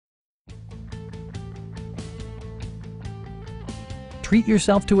treat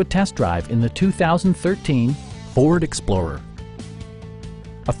yourself to a test drive in the 2013 Ford Explorer.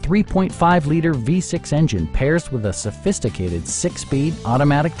 A 3.5-liter V6 engine pairs with a sophisticated 6-speed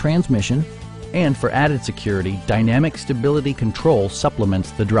automatic transmission, and for added security, dynamic stability control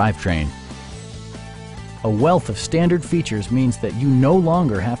supplements the drivetrain. A wealth of standard features means that you no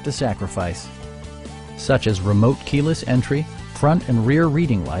longer have to sacrifice, such as remote keyless entry, front and rear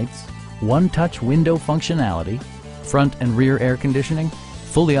reading lights, one-touch window functionality, front and rear air conditioning,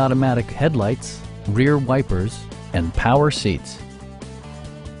 fully automatic headlights, rear wipers, and power seats.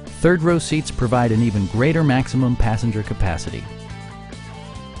 Third-row seats provide an even greater maximum passenger capacity.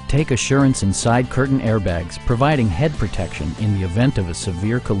 Take assurance in side curtain airbags, providing head protection in the event of a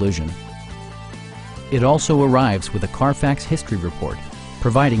severe collision. It also arrives with a Carfax history report,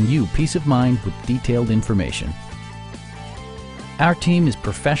 providing you peace of mind with detailed information. Our team is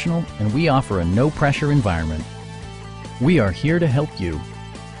professional and we offer a no-pressure environment. We are here to help you.